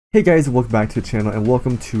Hey guys, welcome back to the channel and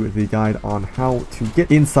welcome to the guide on how to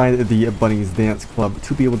get inside the Bunny's Dance Club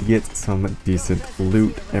to be able to get some decent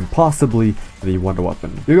loot and possibly the wonder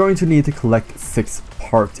weapon. You're going to need to collect 6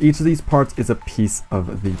 parts. Each of these parts is a piece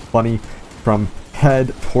of the bunny from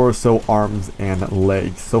head, torso, arms, and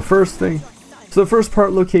legs. So the first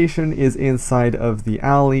part location is inside of the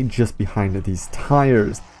alley just behind these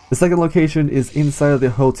tires. The second location is inside of the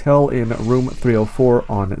hotel in room 304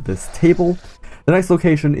 on this table. The next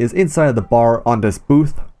location is inside of the bar on this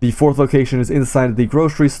booth. The fourth location is inside of the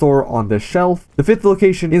grocery store on this shelf. The fifth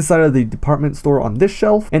location inside of the department store on this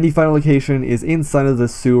shelf. And the final location is inside of the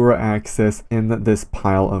sewer access in this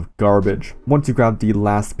pile of garbage. Once you grab the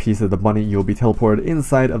last piece of the bunny, you'll be teleported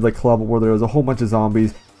inside of the club where there's a whole bunch of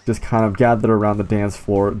zombies just kind of gathered around the dance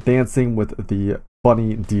floor, dancing with the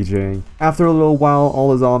bunny DJing. After a little while,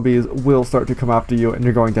 all the zombies will start to come after you and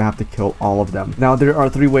you're going to have to kill all of them. Now there are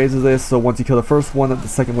 3 ways of this, so once you kill the first one, the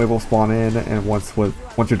second wave will spawn in, and once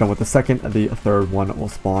you're done with the second, the third one will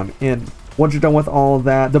spawn in. Once you're done with all of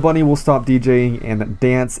that, the bunny will stop DJing and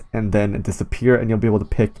dance and then disappear, and you'll be able to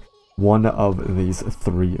pick one of these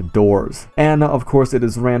 3 doors. And of course it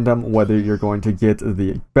is random whether you're going to get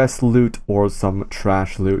the best loot or some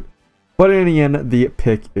trash loot. But in the end, the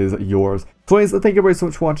pick is yours. So anyways, thank you everybody so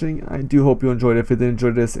much for watching. I do hope you enjoyed it. If you did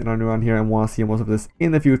enjoy this and are new on here and want to see most of this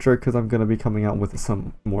in the future, because I'm going to be coming out with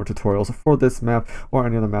some more tutorials for this map or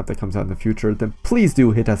any other map that comes out in the future, then please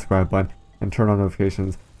do hit that subscribe button and turn on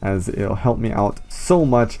notifications, as it'll help me out so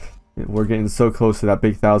much. We're getting so close to that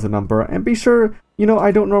big 1,000 number. And be sure,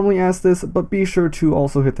 I don't normally ask this, but be sure to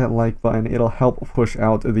also hit that like button. It'll help push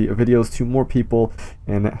out the videos to more people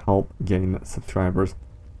and help gain subscribers.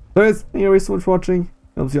 So guys, thank you very so much for watching.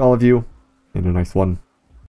 I'll see all of you in the next one.